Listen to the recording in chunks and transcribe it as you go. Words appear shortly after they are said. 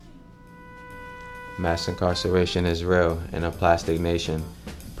Mass incarceration is real in a plastic nation.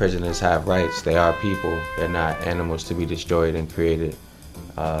 Prisoners have rights. They are people. They're not animals to be destroyed and created.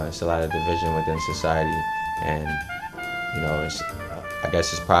 It's a lot of division within society, and I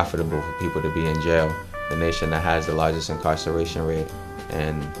guess it's profitable for people to be in jail. The nation that has the largest incarceration rate,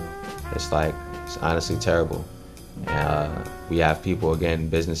 and it's honestly terrible. We have people, again,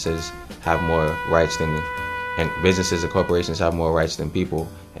 businesses have more rights and businesses and corporations have more rights than people,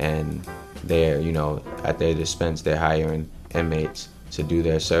 and they're, at their dispense, they're hiring inmates to do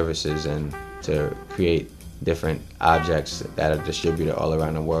their services and to create different objects that are distributed all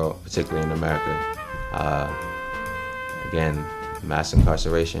around the world, particularly in America. Again, mass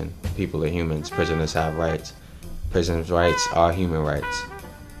incarceration. People are humans. Prisoners have rights. Prisoners' rights are human rights.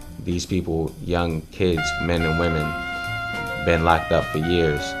 These people, young kids, men and women, been locked up for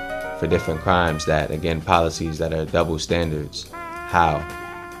years for different crimes that, again, policies that are double standards. How?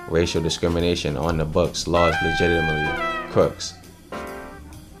 Racial discrimination on the books, laws legitimately crooks.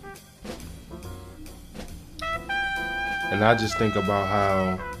 And I just think about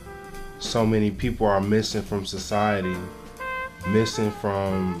how so many people are missing from society, missing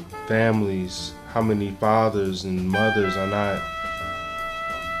from families. How many fathers and mothers are not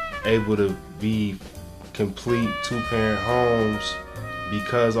able to be complete two-parent homes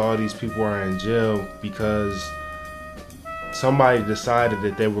because all these people are in jail, because somebody decided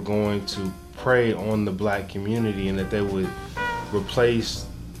that they were going to prey on the black community and that they would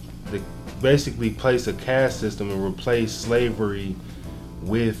basically place a caste system and replace slavery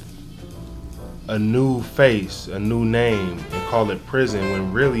with a new face, a new name, and call it prison,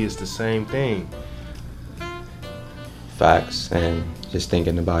 when really it's the same thing. Facts. And just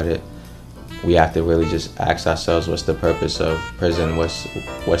thinking about it, we have to really just ask ourselves, what's the purpose of prison?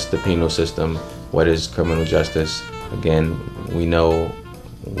 What's the penal system? What is criminal justice? Again, we know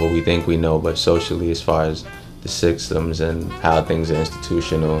what we think we know, but socially, as far as the systems and how things are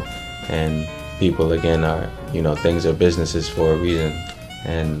institutional, and people, again, are, things are businesses for a reason.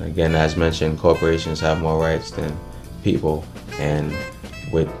 And again, as mentioned, corporations have more rights than people. And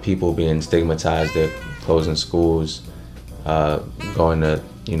with people being stigmatized, they're closing schools, going to,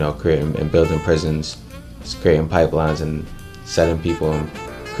 creating and building prisons, creating pipelines and setting people and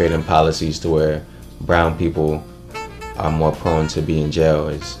creating policies to where brown people are more prone to be in jail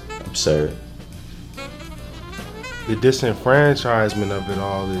is absurd. The disenfranchisement of it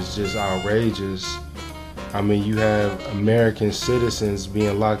all is just outrageous. I mean, you have American citizens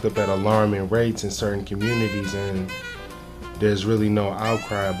being locked up at alarming rates in certain communities, and there's really no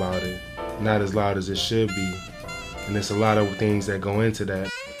outcry about it. Not as loud as it should be. And there's a lot of things that go into that.